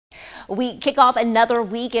We kick off another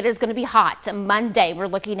week. It is going to be hot. Monday, we're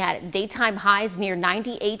looking at daytime highs near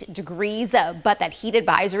 98 degrees, but that heat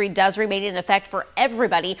advisory does remain in effect for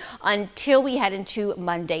everybody until we head into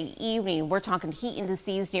Monday evening. We're talking heat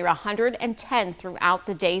indices near 110 throughout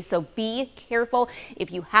the day, so be careful.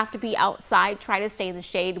 If you have to be outside, try to stay in the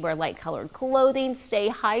shade, wear light colored clothing, stay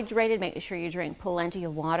hydrated, make sure you drink plenty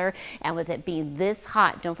of water, and with it being this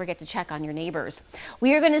hot, don't forget to check on your neighbors.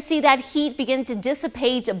 We are going to see that heat begin to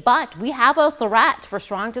dissipate, but we have a threat for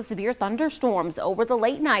strong to severe thunderstorms over the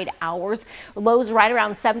late night hours. Lows right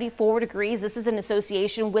around 74 degrees. This is in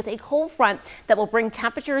association with a cold front that will bring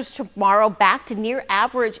temperatures tomorrow back to near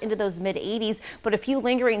average into those mid 80s, but a few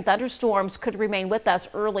lingering thunderstorms could remain with us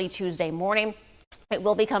early Tuesday morning. It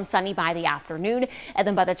will become sunny by the afternoon, and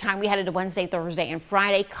then by the time we head into Wednesday, Thursday, and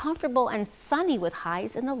Friday, comfortable and sunny with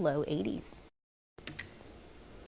highs in the low 80s.